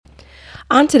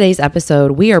On today's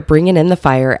episode, we are bringing in the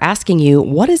fire, asking you,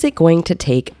 what is it going to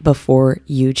take before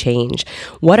you change?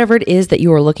 Whatever it is that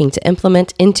you are looking to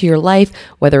implement into your life,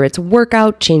 whether it's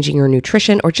workout, changing your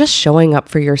nutrition, or just showing up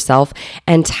for yourself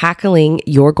and tackling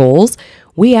your goals,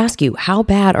 we ask you, how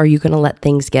bad are you going to let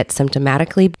things get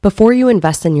symptomatically before you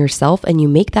invest in yourself and you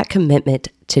make that commitment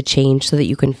to change so that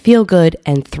you can feel good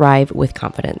and thrive with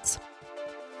confidence?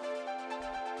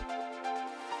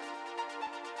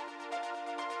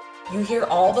 You hear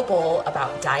all the bull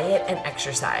about diet and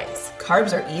exercise.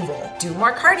 Carbs are evil. Do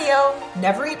more cardio.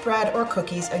 Never eat bread or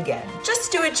cookies again. Just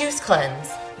do a juice cleanse.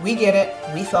 We get it.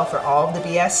 We fell for all of the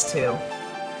BS too.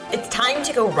 It's time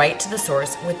to go right to the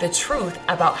source with the truth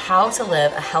about how to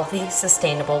live a healthy,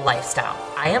 sustainable lifestyle.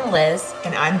 I am Liz.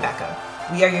 And I'm Becca.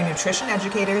 We are your nutrition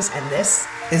educators, and this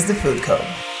is The Food Code.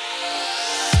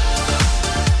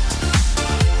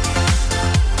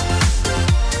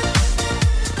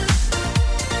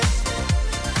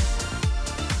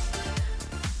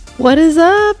 What is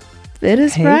up? It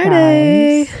is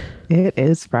Friday. Guys. It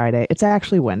is Friday. It's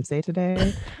actually Wednesday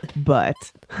today, but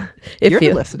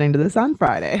you're listening to this on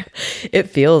Friday. It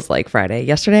feels like Friday.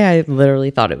 Yesterday, I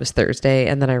literally thought it was Thursday,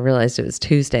 and then I realized it was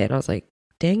Tuesday, and I was like,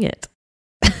 dang it.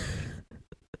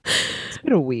 It's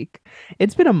been a week.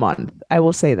 It's been a month. I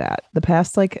will say that. The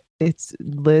past, it's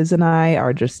Liz and I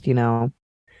are just, I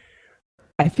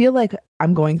feel like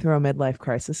I'm going through a midlife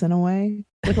crisis in a way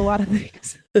with a lot of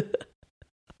things.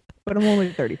 But I'm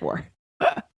only 34.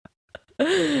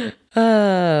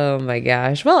 Oh my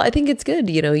gosh. Well, I think it's good.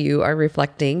 You are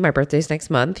reflecting. My birthday's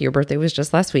next month. Your birthday was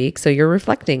just last week. So you're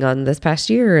reflecting on this past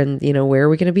year and, where are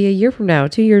we going to be a year from now,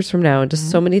 2 years from now, and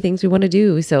just so many things we want to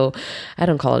do. So I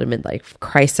don't call it a midlife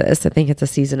crisis. I think it's a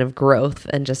season of growth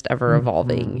and just ever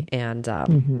evolving. And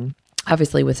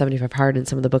obviously with 75 Hard and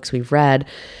some of the books we've read,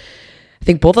 I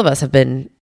think both of us have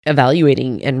been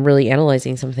evaluating and really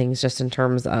analyzing some things just in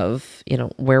terms of,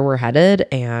 where we're headed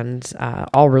and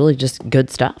all really just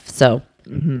good stuff. So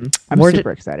I'm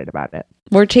super excited about it.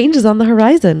 More changes on the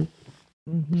horizon.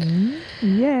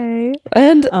 Yay.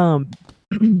 And go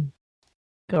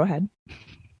ahead.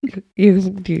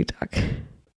 You talk.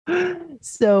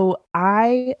 So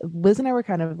Liz and I were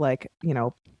kind of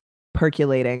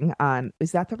percolating on,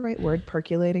 is that the right word?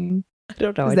 Percolating? I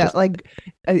don't know. Is that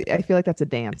I feel like that's a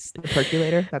dance. The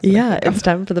percolator. That's it's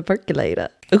time for the percolator.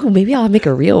 Oh, maybe I'll make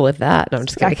a reel with that. No, I'm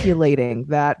just speculating.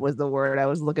 That was the word I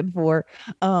was looking for.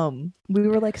 We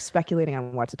were speculating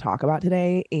on what to talk about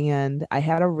today, and I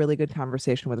had a really good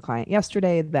conversation with a client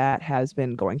yesterday that has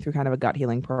been going through kind of a gut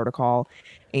healing protocol,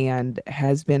 and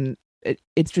has been.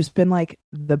 It's just been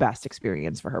the best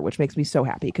experience for her, which makes me so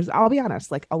happy because I'll be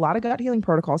honest, a lot of gut healing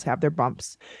protocols have their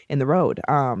bumps in the road.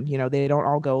 They don't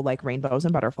all go like rainbows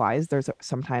and butterflies. There's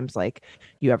sometimes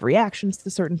you have reactions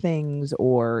to certain things,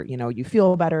 or you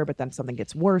feel better, but then something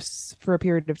gets worse for a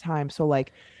period of time. So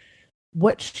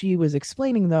what she was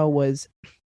explaining though was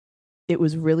it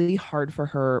was really hard for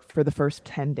her for the first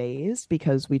 10 days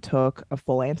because we took a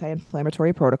full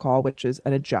anti-inflammatory protocol, which is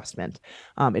an adjustment.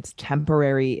 It's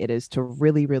temporary. It is to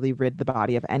really, really rid the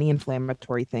body of any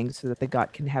inflammatory things so that the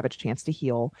gut can have a chance to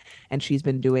heal. And she's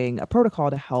been doing a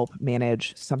protocol to help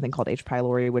manage something called H.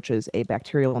 pylori, which is a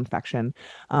bacterial infection.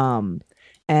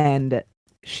 And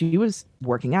she was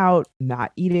working out,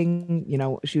 not eating,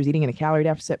 she was eating in a calorie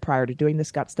deficit prior to doing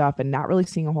this gut stuff and not really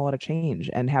seeing a whole lot of change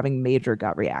and having major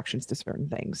gut reactions to certain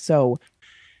things. So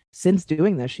since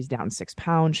doing this, she's down 6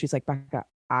 pounds. She's like, Becca,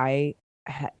 I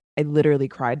literally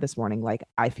cried this morning.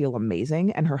 I feel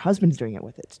amazing. And her husband's doing it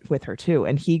with her too.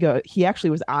 And he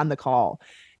actually was on the call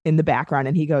in the background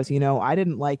and he goes, I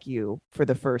didn't like you for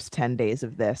the first 10 days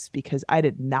of this because I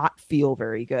did not feel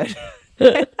very good.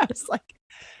 I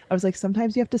was like,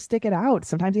 sometimes you have to stick it out.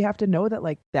 Sometimes you have to know that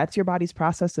that's your body's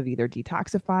process of either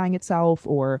detoxifying itself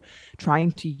or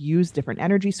trying to use different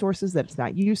energy sources that it's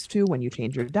not used to when you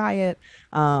change your diet.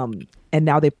 And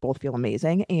now they both feel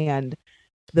amazing. And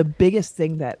the biggest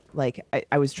thing that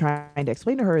I was trying to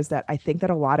explain to her is that I think that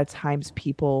a lot of times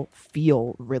people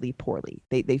feel really poorly.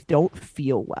 They don't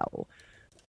feel well,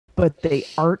 but they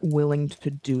aren't willing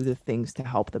to do the things to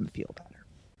help them feel better.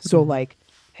 So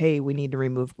hey, we need to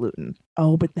remove gluten.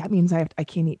 Oh, but that means I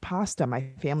can't eat pasta. My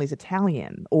family's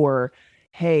Italian. Or,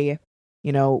 hey,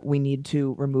 we need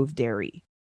to remove dairy.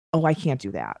 Oh, I can't do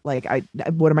that.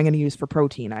 What am I going to use for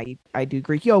protein? I do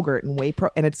Greek yogurt and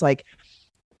and it's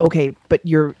okay, but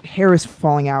your hair is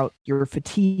falling out. You're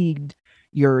fatigued.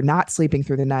 You're not sleeping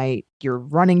through the night. You're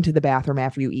running to the bathroom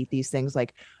after you eat these things.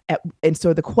 And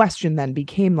so the question then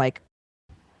became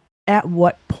at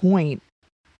what point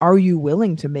are you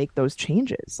willing to make those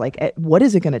changes? What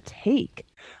is it going to take?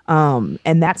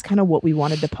 And that's kind of what we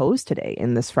wanted to pose today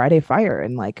in this Friday Fire,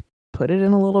 and like put it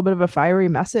in a little bit of a fiery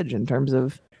message in terms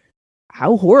of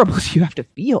how horrible do you have to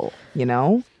feel, you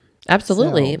know?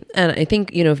 Absolutely. So. And I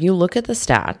think, if you look at the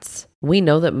stats, we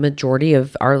know that majority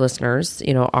of our listeners,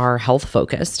 are health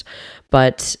focused,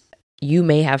 but you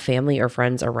may have family or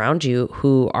friends around you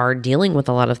who are dealing with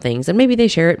a lot of things, and maybe they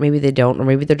share it, maybe they don't, or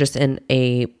maybe they're just in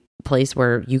a place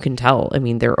where you can tell,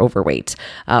 they're overweight,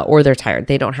 or they're tired.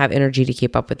 They don't have energy to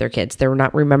keep up with their kids. They're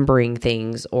not remembering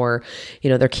things, or,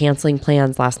 they're canceling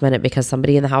plans last minute because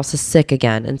somebody in the house is sick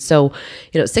again. And so,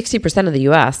 60% of the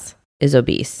US is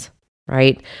obese,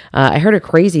 right? I heard a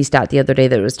crazy stat the other day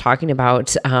that was talking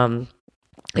about,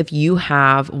 if you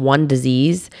have one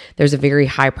disease, there's a very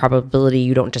high probability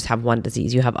you don't just have one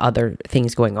disease, you have other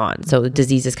things going on. So the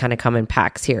diseases kind of come in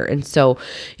packs here. And so,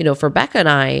 for Becca and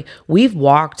I, we've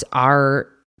walked our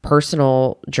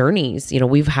personal journeys.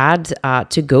 We've had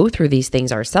to go through these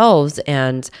things ourselves.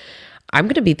 And I'm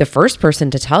going to be the first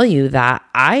person to tell you that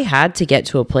I had to get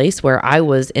to a place where I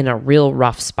was in a real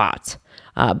rough spot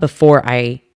before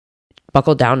I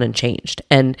buckled down and changed.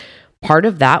 And part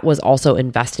of that was also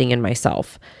investing in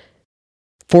myself,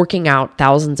 forking out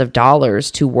thousands of dollars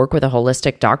to work with a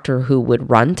holistic doctor who would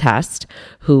run tests,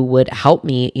 who would help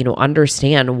me,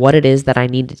 understand what it is that I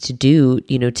needed to do,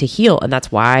 to heal. And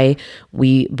that's why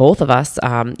we, both of us,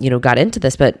 got into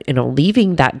this. But,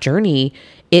 leaving that journey,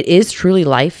 it is truly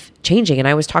life changing. And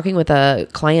I was talking with a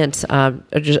client,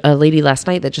 a lady last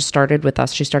night that just started with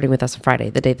us. She's starting with us on Friday,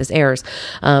 the day this airs.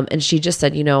 And she just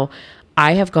said,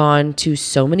 I have gone to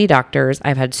so many doctors,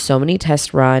 I've had so many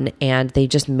tests run, and they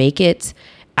just make it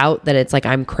out that it's like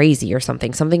I'm crazy or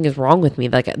something. Something is wrong with me.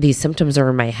 Like these symptoms are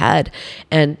in my head.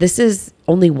 And this is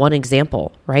only one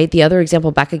example, right? The other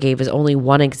example Becca gave is only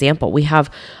one example. We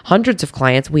have hundreds of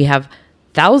clients. We have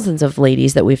thousands of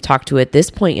ladies that we've talked to at this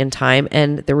point in time.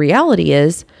 And the reality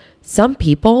is, some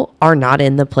people are not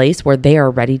in the place where they are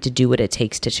ready to do what it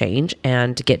takes to change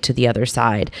and to get to the other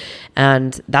side.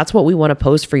 And that's what we want to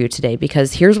pose for you today,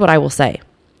 because here's what I will say.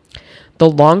 The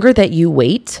longer that you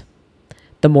wait,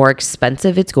 the more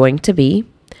expensive it's going to be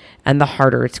and the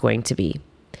harder it's going to be.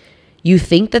 You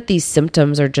think that these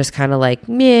symptoms are just kind of like,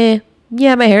 meh,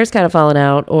 yeah, my hair's kind of falling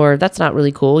out, or that's not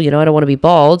really cool. I don't want to be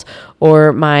bald,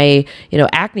 or my,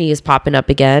 acne is popping up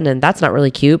again and that's not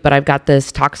really cute, but I've got this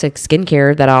toxic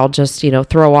skincare that I'll just,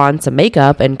 throw on some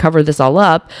makeup and cover this all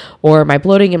up, or my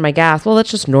bloating and my gas. Well,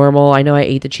 that's just normal. I know I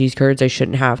ate the cheese curds I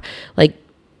shouldn't have. Like,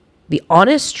 the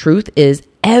honest truth is,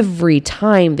 every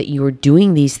time that you are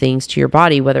doing these things to your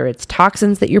body, whether it's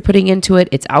toxins that you're putting into it,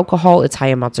 it's alcohol, it's high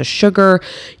amounts of sugar,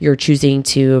 you're choosing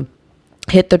to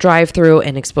hit the drive-through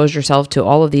and expose yourself to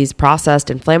all of these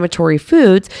processed inflammatory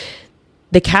foods,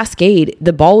 the cascade,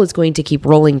 the ball is going to keep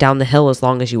rolling down the hill as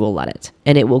long as you will let it.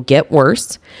 And it will get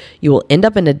worse. You will end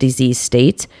up in a disease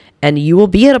state, and you will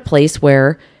be at a place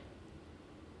where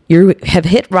you have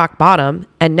hit rock bottom,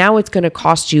 and now it's going to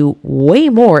cost you way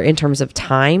more in terms of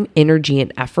time, energy,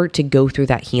 and effort to go through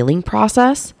that healing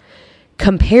process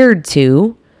compared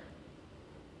to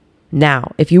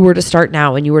now. If you were to start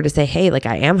now and you were to say, hey, like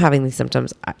I am having these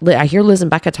symptoms. I hear Liz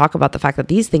and Becca talk about the fact that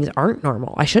these things aren't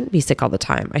normal. I shouldn't be sick all the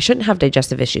time. I shouldn't have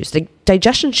digestive issues. The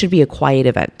digestion should be a quiet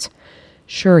event.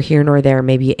 Sure, here nor there,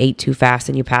 maybe you ate too fast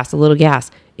and you passed a little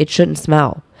gas. It shouldn't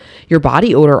smell. Your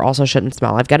body odor also shouldn't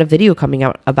smell. I've got a video coming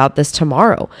out about this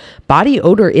tomorrow. Body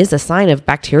odor is a sign of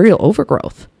bacterial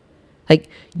overgrowth. Like,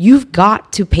 you've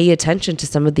got to pay attention to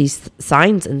some of these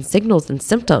signs and signals and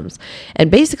symptoms.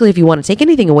 And basically, if you want to take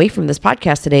anything away from this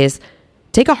podcast today, is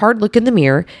take a hard look in the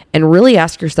mirror and really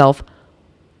ask yourself,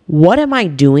 what am I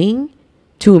doing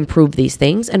to improve these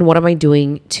things? And what am I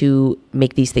doing to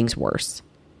make these things worse?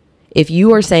 If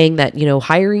you are saying that,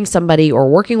 hiring somebody or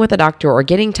working with a doctor or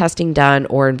getting testing done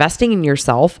or investing in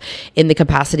yourself in the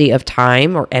capacity of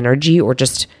time or energy or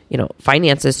just,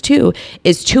 finances too,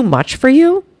 is too much for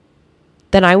you,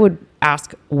 then I would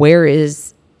ask, where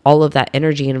is all of that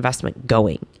energy and investment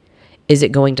going? Is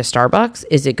it going to Starbucks?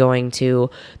 Is it going to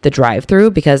the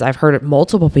drive-through? Because I've heard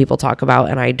multiple people talk about,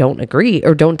 and I don't agree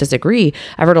or don't disagree.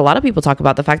 I've heard a lot of people talk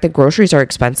about the fact that groceries are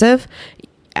expensive.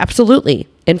 Absolutely.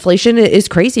 Inflation is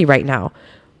crazy right now.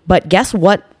 But guess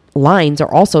what lines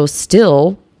are also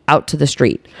still out to the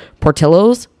street?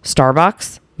 Portillo's,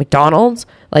 Starbucks, McDonald's.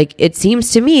 Like, it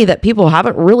seems to me that people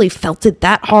haven't really felt it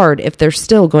that hard if they're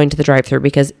still going to the drive-thru,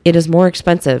 because it is more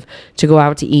expensive to go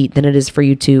out to eat than it is for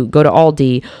you to go to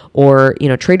Aldi or,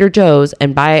 Trader Joe's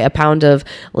and buy a pound of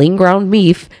lean ground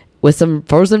beef with some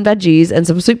frozen veggies and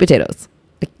some sweet potatoes.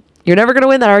 Like, you're never going to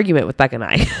win that argument with Becca and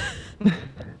I.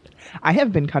 I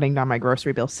have been cutting down my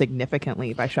grocery bill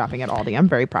significantly by shopping at Aldi. I'm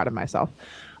very proud of myself.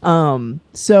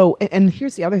 So, and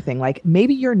here's the other thing, like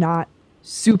maybe you're not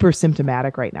super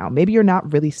symptomatic right now. Maybe you're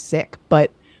not really sick,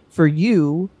 but for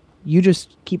you, you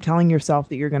just keep telling yourself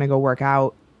that you're going to go work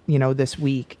out, this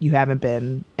week. You haven't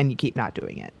been, and you keep not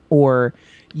doing it. Or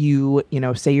you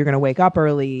say you're going to wake up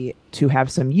early to have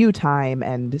some you time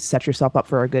and set yourself up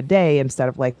for a good day instead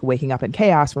of like waking up in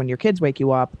chaos when your kids wake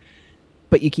you up,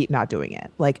 but you keep not doing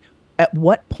it. Like, at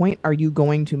what point are you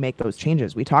going to make those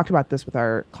changes? We talked about this with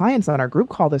our clients on our group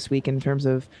call this week in terms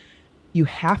of you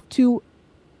have to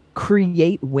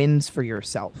create wins for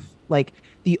yourself. Like,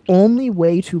 the only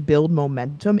way to build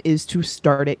momentum is to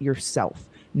start it yourself.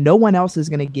 No one else is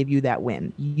going to give you that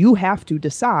win. You have to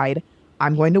decide,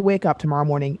 I'm going to wake up tomorrow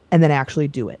morning and then actually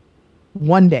do it.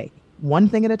 One day, one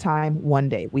thing at a time, one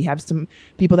day. We have some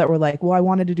people that were like, well, I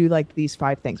wanted to do like these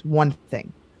 5 things. One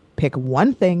thing. Pick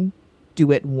one thing,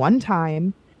 do it one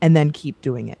time, and then keep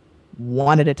doing it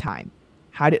one at a time.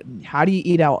 How do you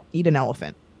eat an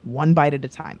elephant? One bite at a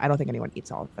time. I don't think anyone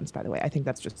eats elephants, by the way. I think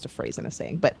that's just a phrase and a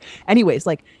saying. But anyways,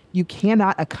 like, you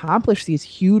cannot accomplish these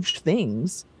huge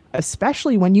things,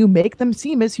 especially when you make them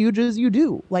seem as huge as you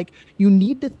do. Like, you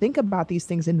need to think about these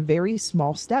things in very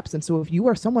small steps. And so if you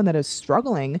are someone that is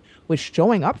struggling with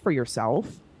showing up for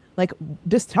yourself, like,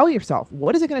 just tell yourself,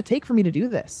 what is it going to take for me to do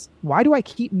this? Why do I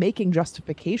keep making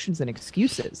justifications and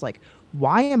excuses? Like,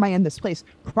 why am I in this place?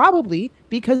 Probably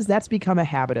because that's become a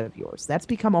habit of yours. That's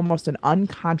become almost an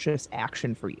unconscious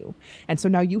action for you. And so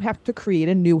now you have to create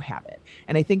a new habit.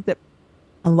 And I think that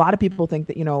a lot of people think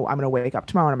that, I'm going to wake up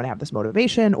tomorrow and I'm going to have this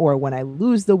motivation, or when I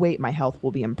lose the weight, my health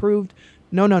will be improved.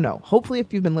 No. Hopefully,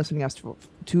 if you've been listening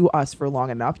to us for long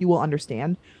enough, you will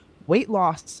understand weight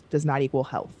loss does not equal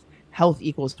health. Health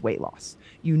equals weight loss.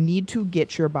 You need to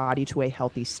get your body to a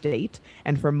healthy state.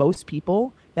 And for most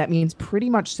people, that means pretty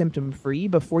much symptom free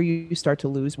before you start to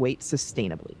lose weight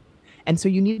sustainably. And so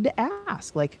you need to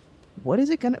ask, like, what is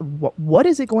it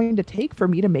going to take for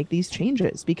me to make these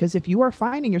changes? Because if you are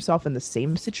finding yourself in the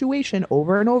same situation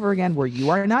over and over again, where you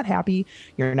are not happy,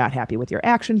 you're not happy with your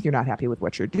actions, you're not happy with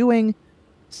what you're doing,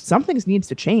 something needs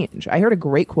to change. I heard a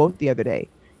great quote the other day.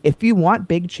 If you want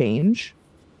big change,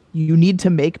 you need to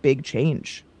make big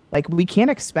change. Like, we can't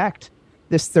expect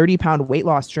this 30-pound weight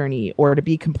loss journey or to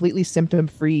be completely symptom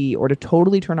free or to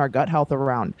totally turn our gut health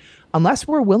around unless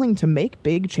we're willing to make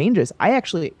big changes. I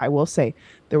will say,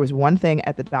 there was one thing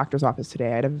at the doctor's office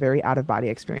today. I had a very out of body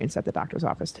experience at the doctor's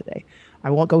office today. I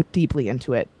won't go deeply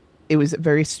into it. It was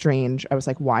very strange. I was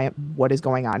like, what is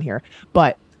going on here?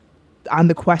 But on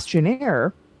the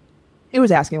questionnaire, it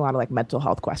was asking a lot of like mental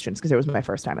health questions because it was my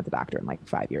first time at the doctor in like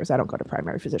 5 years. I don't go to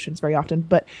primary physicians very often.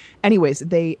 But anyways,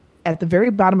 at the very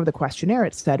bottom of the questionnaire,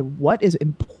 it said, what is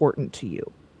important to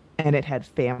you? And it had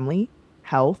family,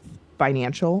 health,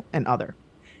 financial, and other.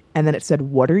 And then it said,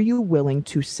 what are you willing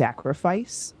to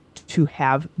sacrifice to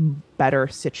have better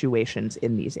situations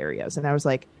in these areas? And I was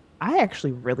like, I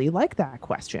actually really like that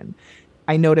question.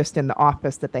 I noticed in the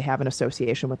office that they have an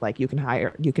association with like, you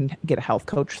can get a health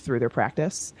coach through their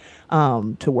practice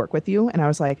to work with you. And I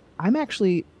was like, I'm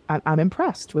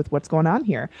impressed with what's going on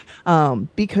here,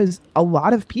 because a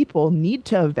lot of people need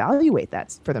to evaluate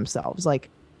that for themselves. Like,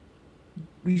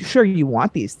 sure, you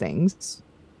want these things.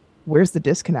 Where's the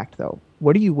disconnect though?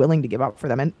 What are you willing to give up for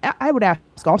them? And I would ask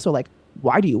also, like,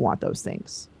 why do you want those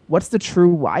things? What's the true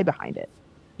why behind it?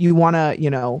 You want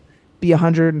to, be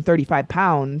 135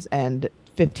 pounds and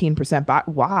 15%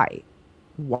 why?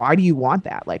 Why do you want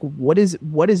that? Like, what is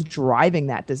driving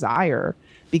that desire?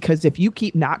 Because if you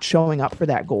keep not showing up for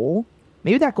that goal,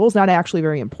 maybe that goal is not actually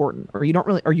very important, or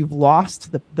you've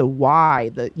lost the why,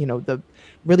 the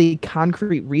really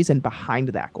concrete reason behind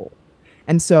that goal.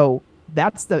 And so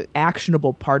that's the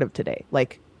actionable part of today.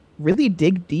 Like, really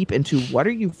dig deep into what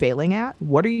are you failing at?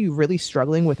 What are you really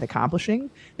struggling with accomplishing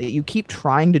that you keep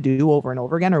trying to do over and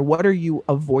over again? Or what are you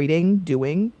avoiding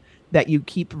doing that you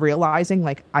keep realizing,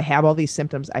 like, I have all these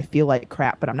symptoms, I feel like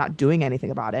crap, but I'm not doing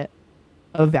anything about it.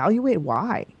 Evaluate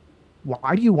why.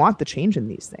 Why do you want the change in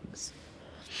these things?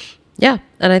 Yeah.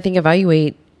 And I think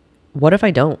evaluate, what if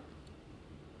I don't?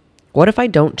 What if I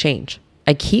don't change?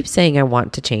 I keep saying I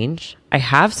want to change. I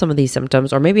have some of these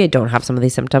symptoms, or maybe I don't have some of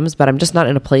these symptoms, but I'm just not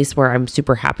in a place where I'm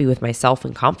super happy with myself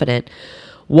and confident.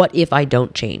 What if I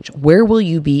don't change? Where will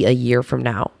you be a year from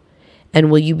now? And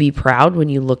will you be proud when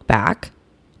you look back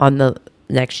on the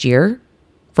next year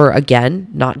for, again,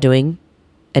 not doing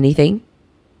anything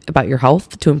about your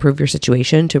health to improve your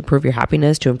situation, to improve your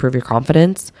happiness, to improve your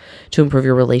confidence, to improve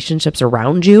your relationships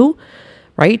around you,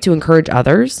 right? To encourage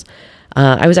others.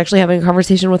 I was actually having a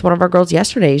conversation with one of our girls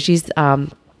yesterday. She's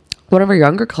one of our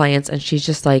younger clients, and she's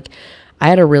just like, I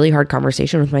had a really hard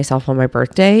conversation with myself on my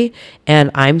birthday,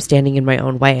 and I'm standing in my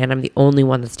own way, and I'm the only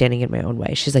one that's standing in my own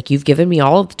way. She's like, you've given me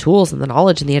all of the tools and the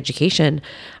knowledge and the education.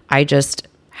 I just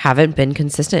haven't been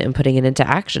consistent in putting it into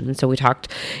action. And so we talked,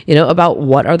 about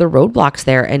what are the roadblocks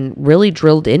there, and really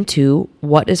drilled into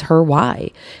what is her why.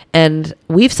 And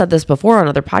we've said this before on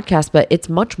other podcasts, but it's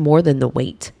much more than the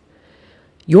weight.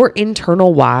 Your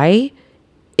internal why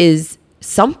is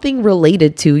something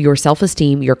related to your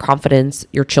self-esteem, your confidence,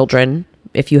 your children,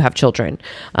 if you have children.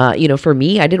 For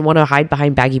me, I didn't want to hide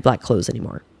behind baggy black clothes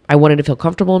anymore. I wanted to feel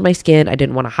comfortable in my skin. I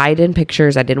didn't want to hide in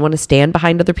pictures. I didn't want to stand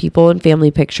behind other people in family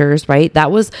pictures, right?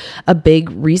 That was a big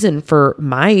reason for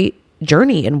my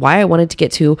journey and why I wanted to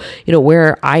get to,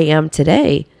 where I am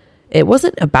today. It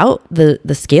wasn't about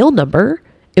the scale number.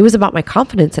 It was about my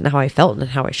confidence and how I felt and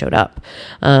how I showed up.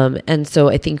 And so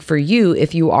I think for you,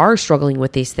 if you are struggling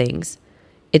with these things,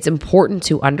 it's important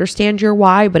to understand your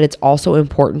why, but it's also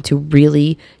important to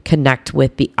really connect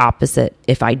with the opposite.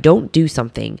 If I don't do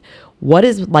something, what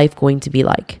is life going to be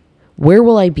like? Where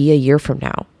will I be a year from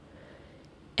now?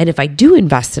 And if I do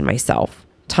invest in myself,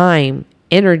 time,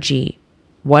 energy,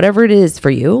 whatever it is for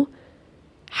you,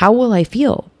 how will I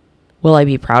feel? Will I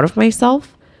be proud of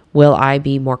myself? Will I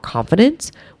be more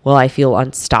confident? Will I feel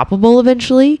unstoppable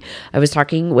eventually? I was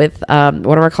talking with one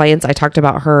of our clients. I talked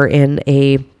about her in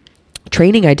a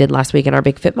training I did last week in our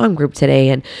Big Fit Mom group today,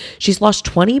 and she's lost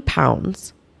 20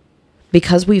 pounds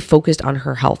because we focused on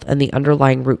her health and the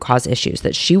underlying root cause issues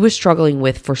that she was struggling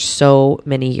with for so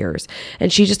many years.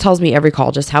 And she just tells me every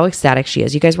call just how ecstatic she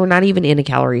is. You guys, we're not even in a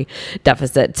calorie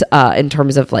deficit in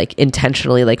terms of like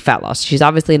intentionally like fat loss. She's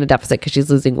obviously in a deficit because she's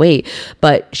losing weight,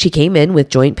 but she came in with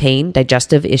joint pain,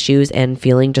 digestive issues, and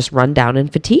feeling just run down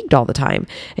and fatigued all the time.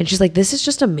 And she's like, this is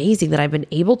just amazing that I've been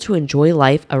able to enjoy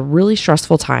life, a really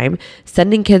stressful time,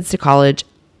 sending kids to college,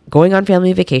 going on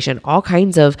family vacation, all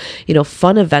kinds of,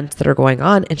 fun events that are going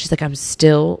on. And she's like, I'm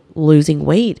still losing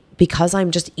weight because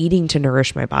I'm just eating to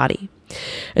nourish my body.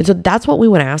 And so that's what we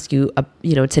want to ask you,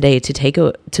 today to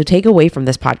take away from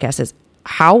this podcast is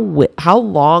how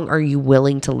long are you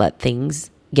willing to let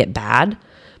things get bad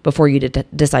before you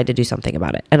decide to do something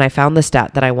about it? And I found the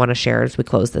stat that I want to share as we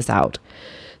close this out.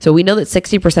 So we know that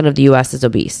 60% of the US is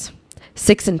obese.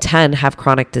 6 in 10 have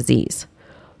chronic disease.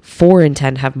 4 in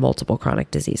 10 have multiple chronic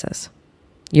diseases.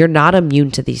 You're not immune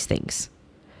to these things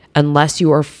unless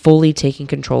you are fully taking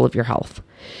control of your health.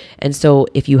 And so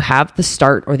if you have the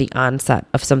start or the onset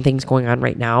of some things going on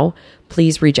right now,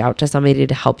 please reach out to somebody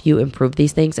to help you improve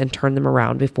these things and turn them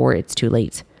around before it's too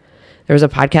late. There was a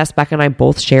podcast Becca and I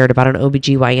both shared about an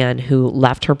OBGYN who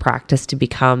left her practice to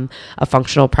become a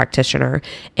functional practitioner.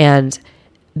 And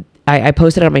I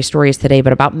posted on my stories today,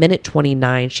 but about minute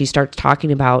 29, she starts talking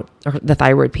about the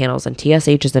thyroid panels and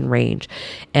TSH is in range.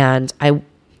 And I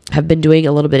have been doing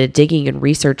a little bit of digging and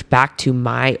research back to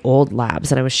my old labs.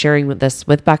 And I was sharing this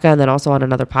with Becca and then also on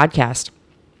another podcast.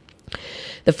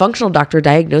 The functional doctor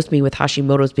diagnosed me with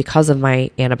Hashimoto's because of my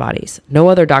antibodies. No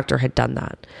other doctor had done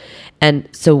that. And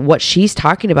so what she's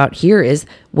talking about here is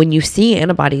when you see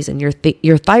antibodies and your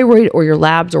thyroid or your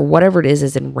labs or whatever it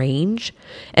is in range,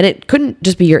 and it couldn't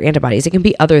just be your antibodies. It can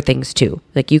be other things too.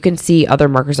 Like you can see other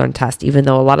markers on test, even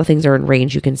though a lot of things are in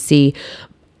range, you can see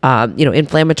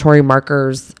inflammatory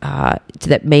markers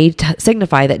that may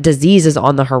signify that disease is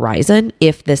on the horizon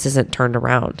if this isn't turned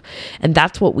around. And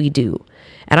that's what we do.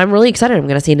 And I'm really excited. I'm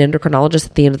going to see an endocrinologist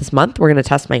at the end of this month. We're going to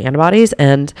test my antibodies,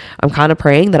 and I'm kind of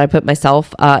praying that I put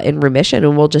myself in remission,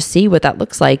 and we'll just see what that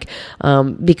looks like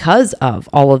because of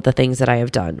all of the things that I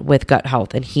have done with gut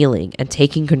health and healing and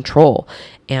taking control.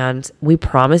 And we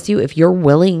promise you, if you're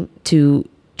willing to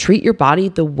treat your body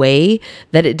the way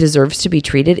that it deserves to be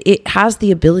treated, it has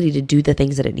the ability to do the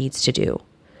things that it needs to do.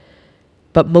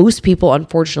 But most people,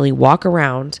 unfortunately, walk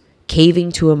around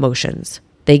caving to emotions.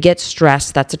 They get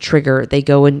stressed. That's a trigger. They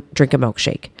go and drink a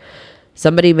milkshake.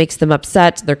 Somebody makes them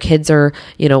upset. Their kids are,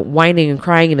 whining and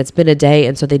crying, and it's been a day,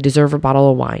 and so they deserve a bottle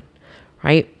of wine,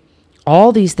 right?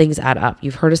 All these things add up.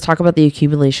 You've heard us talk about the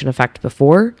accumulation effect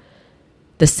before.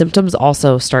 The symptoms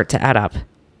also start to add up.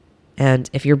 And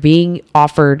if you're being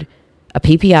offered a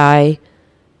PPI,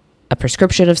 a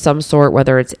prescription of some sort,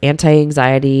 whether it's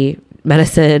anti-anxiety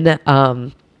medicine,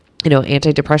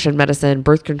 anti-depression medicine,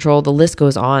 birth control, the list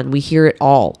goes on. We hear it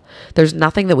all. There's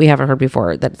nothing that we haven't heard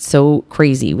before that's so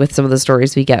crazy with some of the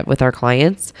stories we get with our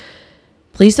clients.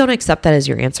 Please don't accept that as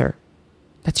your answer.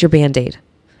 That's your Band-Aid.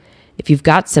 If you've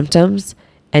got symptoms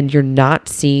and you're not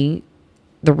seeing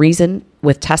the reason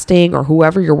with testing or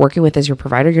whoever you're working with as your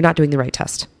provider, you're not doing the right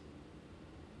test.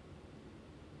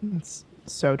 It's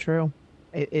so true.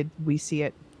 We see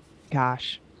it.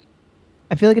 Gosh,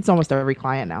 I feel like it's almost every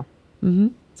client now. Mm-hmm.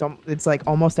 So it's like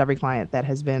almost every client that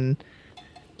has been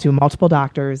to multiple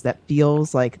doctors that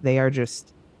feels like they're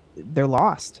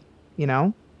lost, you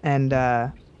know? And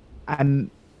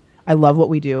I love what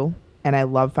we do and I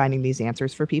love finding these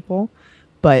answers for people.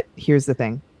 But here's the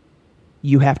thing.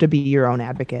 You have to be your own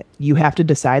advocate. You have to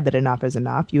decide that enough is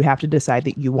enough. You have to decide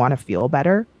that you want to feel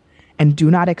better, and do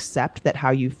not accept that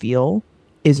how you feel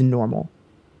is normal.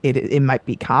 It might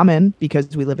be common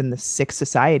because we live in this sick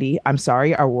society. I'm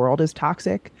sorry, our world is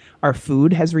toxic. Our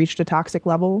food has reached a toxic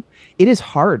level. It is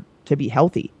hard to be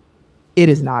healthy. It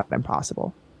is not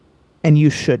impossible. And you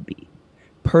should be.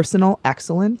 Personal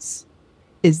excellence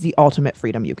is the ultimate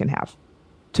freedom you can have.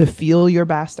 To feel your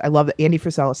best. I love that Andy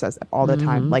Frisella says that all the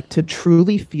time. Like, to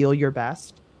truly feel your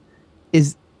best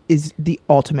is the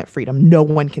ultimate freedom. No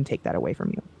one can take that away from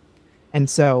you. And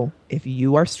so if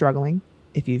you are struggling,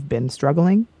 if you've been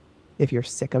struggling, if you're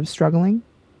sick of struggling,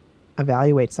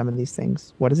 evaluate some of these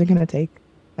things. What is it going to take?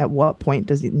 At what point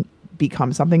does it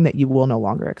become something that you will no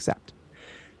longer accept?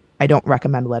 I don't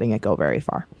recommend letting it go very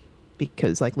far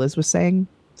because, like Liz was saying,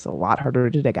 it's a lot harder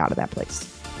to dig out of that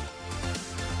place.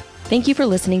 Thank you for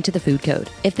listening to The Food Code.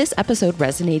 If this episode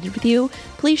resonated with you,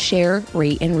 please share,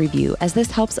 rate, and review, as this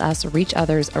helps us reach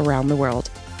others around the world.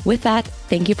 With that,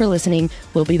 thank you for listening.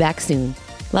 We'll be back soon.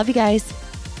 Love you guys.